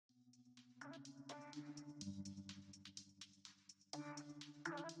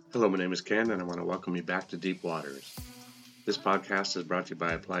Hello, my name is Ken, and I want to welcome you back to Deep Waters. This podcast is brought to you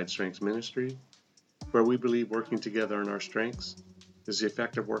by Applied Strengths Ministry, where we believe working together in our strengths is the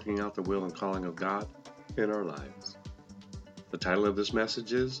effect of working out the will and calling of God in our lives. The title of this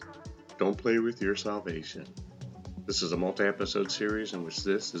message is Don't Play With Your Salvation. This is a multi-episode series in which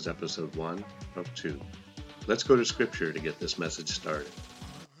this is episode 1 of 2. Let's go to Scripture to get this message started.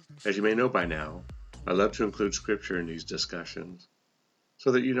 As you may know by now, I love to include Scripture in these discussions,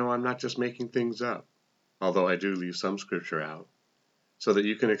 so that you know I'm not just making things up, although I do leave some Scripture out, so that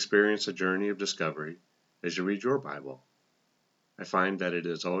you can experience a journey of discovery as you read your Bible. I find that it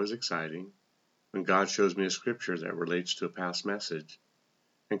is always exciting when God shows me a Scripture that relates to a past message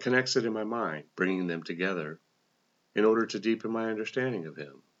and connects it in my mind, bringing them together in order to deepen my understanding of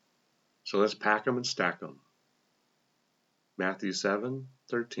Him. So let's pack them and stack them. Matthew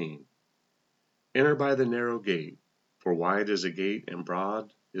 7:13. Enter by the narrow gate, for wide is the gate and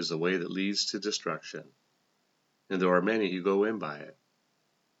broad is the way that leads to destruction, and there are many who go in by it.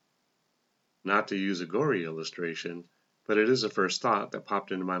 Not to use a gory illustration, but it is the first thought that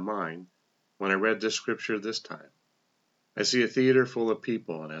popped into my mind when I read this scripture this time. I see a theater full of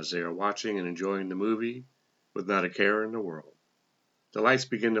people, and as they are watching and enjoying the movie with not a care in the world, the lights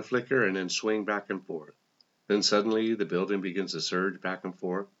begin to flicker and then swing back and forth. Then suddenly the building begins to surge back and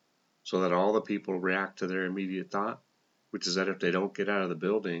forth, so that all the people react to their immediate thought, which is that if they don't get out of the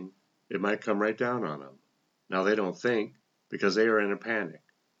building, it might come right down on them. Now they don't think, because they are in a panic,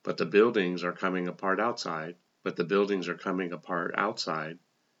 but the buildings are coming apart outside,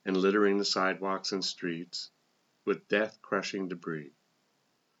 and littering the sidewalks and streets with death-crushing debris.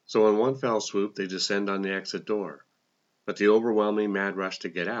 So in one fell swoop they descend on the exit door, but the overwhelming mad rush to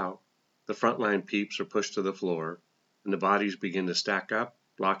get out, the frontline peeps are pushed to the floor, and the bodies begin to stack up,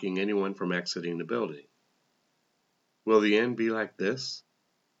 blocking anyone from exiting the building. Will the end be like this?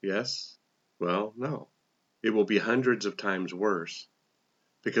 Yes? Well, no. It will be hundreds of times worse,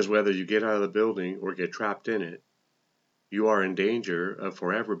 because whether you get out of the building or get trapped in it, you are in danger of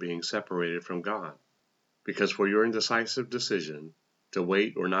forever being separated from God, because for your indecisive decision to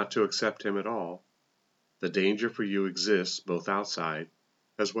wait or not to accept Him at all, the danger for you exists both outside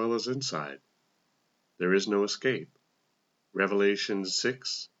as well as inside. There is no escape. Revelation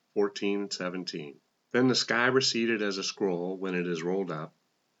 6:14 and 17. Then the sky receded as a scroll when it is rolled up,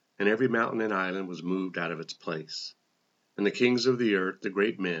 and every mountain and island was moved out of its place. And the kings of the earth, the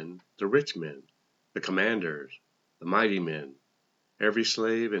great men, the rich men, the commanders, the mighty men, every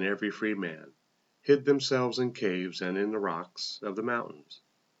slave and every free man, hid themselves in caves and in the rocks of the mountains,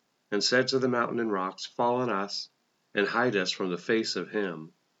 and said to the mountain and rocks, Fall on us, and hide us from the face of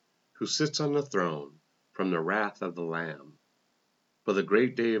Him who sits on the throne, from the wrath of the Lamb. For the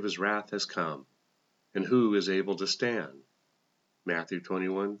great day of His wrath has come, and who is able to stand? Matthew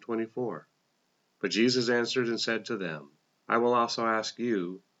 21:24. But Jesus answered and said to them, I will also ask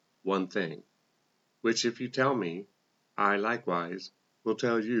you one thing, which if you tell me, I likewise will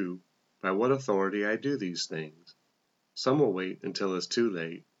tell you by what authority I do these things. Some will wait until it's too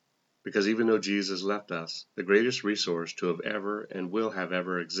late, because even though Jesus left us the greatest resource to have ever and will have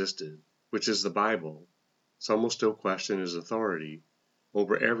ever existed, which is the Bible, some will still question His authority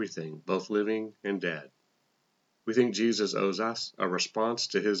over everything, both living and dead. We think Jesus owes us a response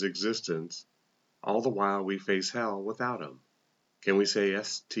to His existence, all the while we face hell without Him. Can we say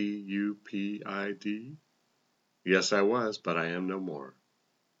stupid? Yes, I was, but I am no more.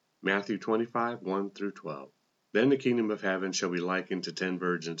 Matthew 25:1 through 12. Then the kingdom of heaven shall be likened to 10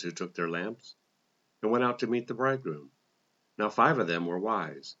 virgins who took their lamps and went out to meet the bridegroom. Now 5 of them were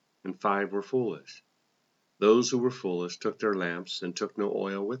wise, and 5 were foolish. Those who were foolish took their lamps and took no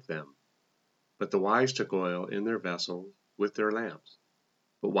oil with them. But the wise took oil in their vessels with their lamps.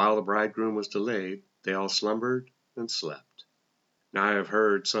 But while the bridegroom was delayed, they all slumbered and slept. Now I have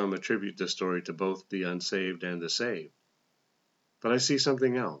heard some attribute this story to both the unsaved and the saved. But I see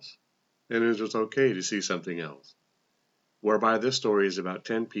something else, and it is okay to see something else, whereby this story is about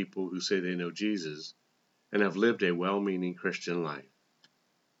 10 people who say they know Jesus and have lived a well-meaning Christian life.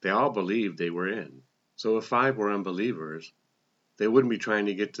 They all believed they were in. So if 5 were unbelievers, they wouldn't be trying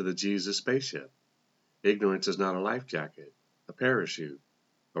to get to the Jesus spaceship. Ignorance is not a life jacket, a parachute,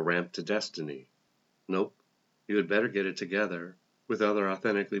 a ramp to destiny. Nope, you had better get it together with other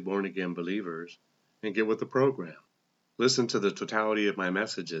authentically born-again believers and get with the program. Listen to the totality of my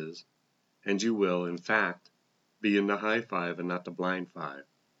messages, and you will, in fact, be in the high 5 and not the blind 5.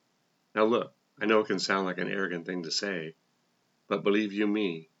 Now look, I know it can sound like an arrogant thing to say, but believe you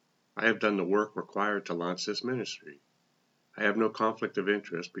me, I have done the work required to launch this ministry. I have no conflict of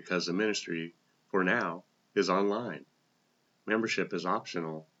interest because the ministry, for now, is online. Membership is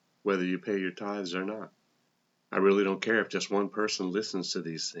optional, whether you pay your tithes or not. I really don't care if just one person listens to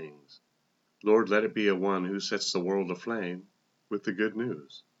these things. Lord, let it be a one who sets the world aflame with the good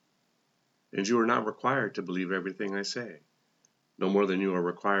news. And you are not required to believe everything I say, no more than you are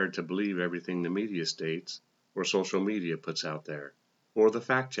required to believe everything the media states or social media puts out there, or the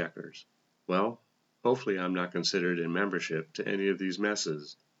fact checkers. Well, hopefully I'm not considered in membership to any of these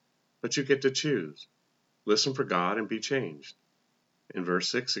messes, but you get to choose. Listen for God and be changed. In verse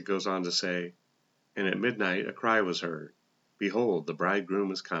 6 it goes on to say, "And at midnight a cry was heard, Behold, the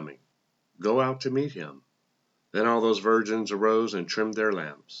bridegroom is coming. Go out to meet him. Then all those virgins arose and trimmed their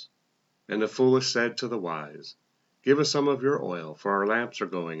lamps. And the foolish said to the wise, Give us some of your oil, for our lamps are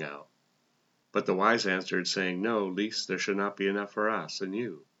going out. But the wise answered, saying, No, lest there should not be enough for us and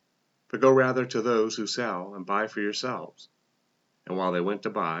you. But go rather to those who sell, and buy for yourselves. And while they went to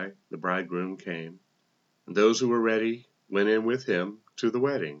buy, the bridegroom came. And those who were ready went in with him to the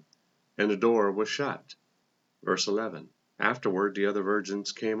wedding, and the door was shut." Verse 11. "Afterward the other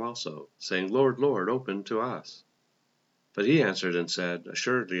virgins came also, saying, Lord, Lord, open to us. But he answered and said,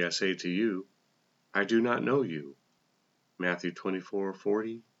 Assuredly I say to you, I do not know you." Matthew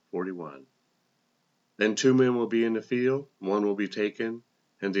 24:40, 41. "Then 2 men will be in the field, one will be taken,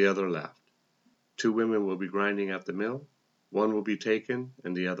 and the other left. 2 women will be grinding at the mill, one will be taken,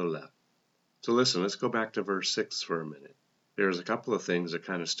 and the other left." So listen, let's go back to verse 6 for a minute. There's a couple of things that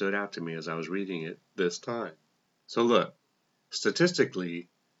kind of stood out to me as I was reading it this time. So look, statistically,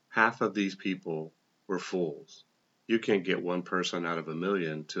 half of these people were fools. You can't get one person out of a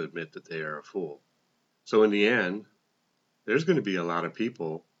million to admit that they are a fool. So in the end, there's going to be a lot of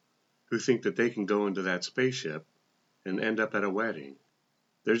people who think that they can go into that spaceship and end up at a wedding.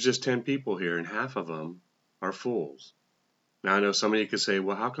 There's just 10 people here, and half of them are fools. Now I know some of you could say,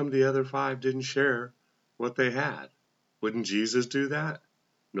 well, how come the other 5 didn't share what they had? Wouldn't Jesus do that?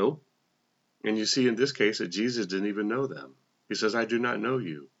 Nope. And you see in this case that Jesus didn't even know them. He says, I do not know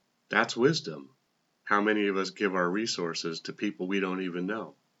you. That's wisdom. How many of us give our resources to people we don't even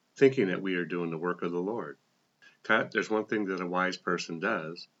know, thinking that we are doing the work of the Lord? There's one thing that a wise person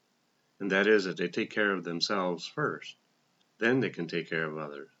does, and that is that they take care of themselves first. Then they can take care of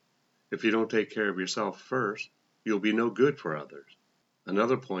others. If you don't take care of yourself first, you'll be no good for others.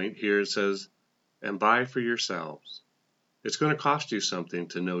 Another point here it says, and buy for yourselves. It's going to cost you something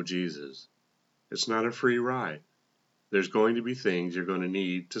to know Jesus. It's not a free ride. There's going to be things you're going to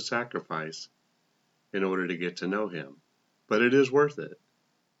need to sacrifice in order to get to know him. But it is worth it.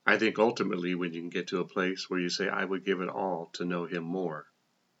 I think ultimately when you can get to a place where you say, I would give it all to know him more.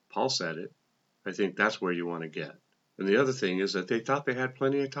 Paul said it. I think that's where you want to get. And the other thing is that they thought they had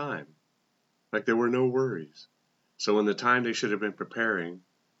plenty of time. Like there were no worries. So in the time they should have been preparing,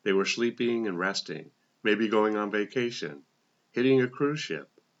 they were sleeping and resting, maybe going on vacation, hitting a cruise ship.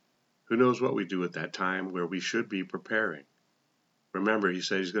 Who knows what we do at that time where we should be preparing? Remember, he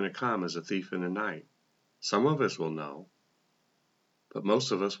said he's going to come as a thief in the night. Some of us will know, but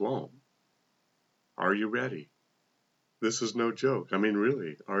most of us won't. Are you ready? This is no joke. I mean,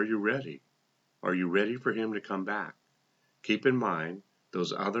 really, are you ready? Are you ready for him to come back? Keep in mind,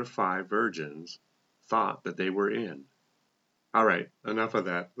 those other 5 virgins thought that they were in. All right, enough of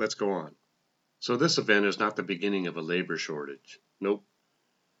that. Let's go on. So this event is not the beginning of a labor shortage. Nope.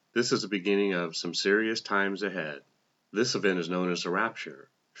 This is the beginning of some serious times ahead. This event is known as the rapture.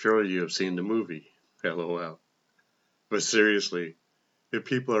 Surely you have seen the movie. LOL. But seriously, if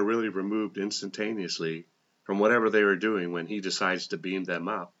people are really removed instantaneously from whatever they were doing when he decides to beam them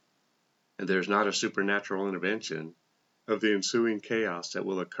up, and there's not a supernatural intervention of the ensuing chaos that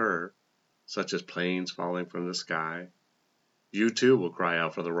will occur, such as planes falling from the sky, you too will cry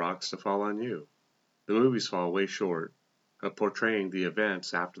out for the rocks to fall on you. The movies fall way short of portraying the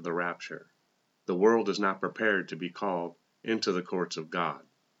events after the rapture. The world is not prepared to be called into the courts of God.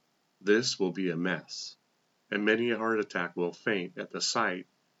 This will be a mess, and many a heart attack will faint at the sight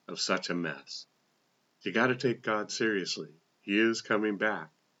of such a mess. You got to take God seriously. He is coming back.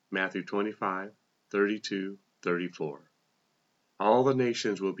 Matthew 25, 32, 34. All the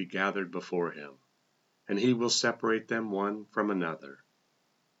nations will be gathered before him, and he will separate them one from another,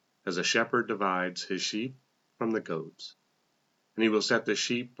 as a shepherd divides his sheep from the goats. And he will set the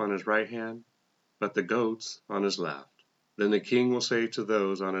sheep on his right hand, but the goats on his left. Then the king will say to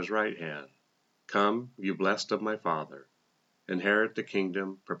those on his right hand, Come, you blessed of my Father, inherit the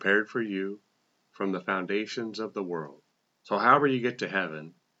kingdom prepared for you from the foundations of the world. So however you get to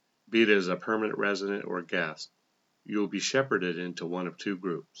heaven, be it as a permanent resident or guest, you will be shepherded into one of 2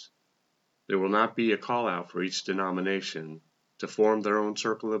 groups. There will not be a call out for each denomination to form their own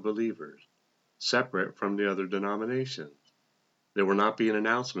circle of believers, separate from the other denominations. There will not be an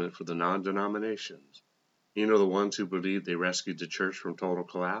announcement for the non-denominations. You know, the ones who believe they rescued the church from total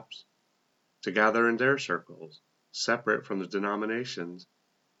collapse? To gather in their circles, separate from the denominations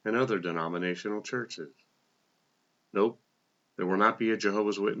and other denominational churches. Nope, there will not be a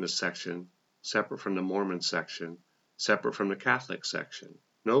Jehovah's Witness section, separate from the Mormon section, separate from the Catholic section.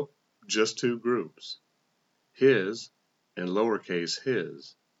 Nope, just two groups. His, and lowercase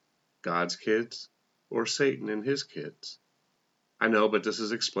his, God's kids, or Satan and his kids. I know, but this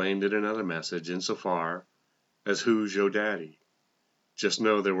is explained in another message insofar as who's your daddy. Just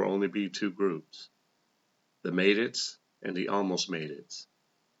know there will only be two groups. The made-its and the almost made-its.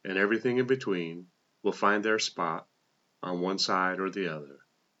 And everything in between will find their spot on one side or the other.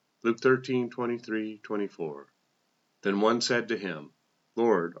 Luke 13:23-24. Then one said to him,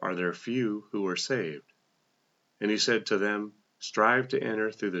 Lord, are there few who are saved? And he said to them, Strive to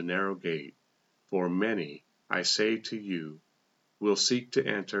enter through the narrow gate, for many, I say to you, will seek to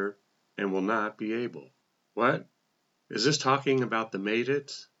enter and will not be able. What? Is this talking about the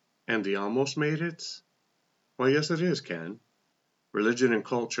made-its and the almost made-its? Well, yes it is, Ken. Religion and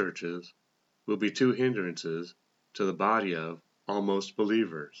cult churches will be two hindrances to the body of almost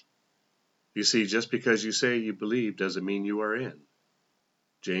believers. You see, just because you say you believe doesn't mean you are in.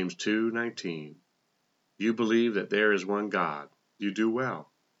 James 2:19. You believe that there is one God. You do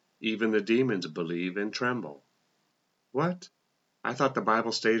well. Even the demons believe and tremble. What? I thought the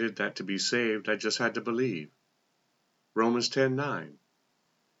Bible stated that to be saved I just had to believe. Romans 10:9.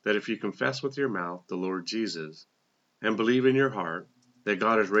 That if you confess with your mouth the Lord Jesus and believe in your heart that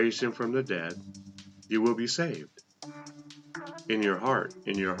God has raised him from the dead, you will be saved. In your heart,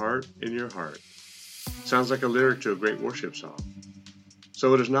 in your heart, in your heart. Sounds like a lyric to a great worship song.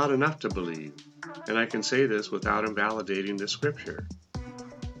 So it is not enough to believe, and I can say this without invalidating the scripture.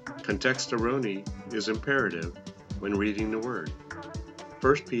 Contextuality is imperative when reading the word.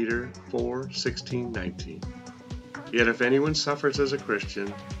 1 Peter 4:16-19. Yet if anyone suffers as a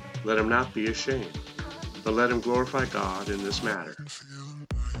Christian, let him not be ashamed, but let him glorify God in this matter.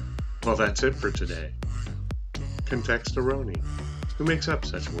 Well, that's it for today. Contextuality. Who makes up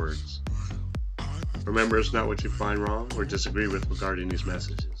such words? Remember, it's not what you find wrong or disagree with regarding these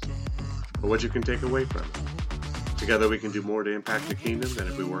messages, but what you can take away from it. Together we can do more to impact the kingdom than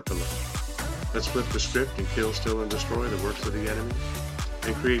if we work alone. Let's flip the script and kill, steal, and destroy the works of the enemy,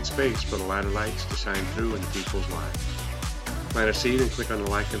 and create space for the light of lights to shine through into people's lives. Plant a seed and click on the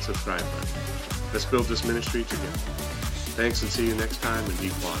like and subscribe button. Let's build this ministry together. Thanks, and see you next time in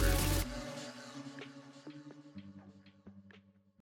Deep Waters.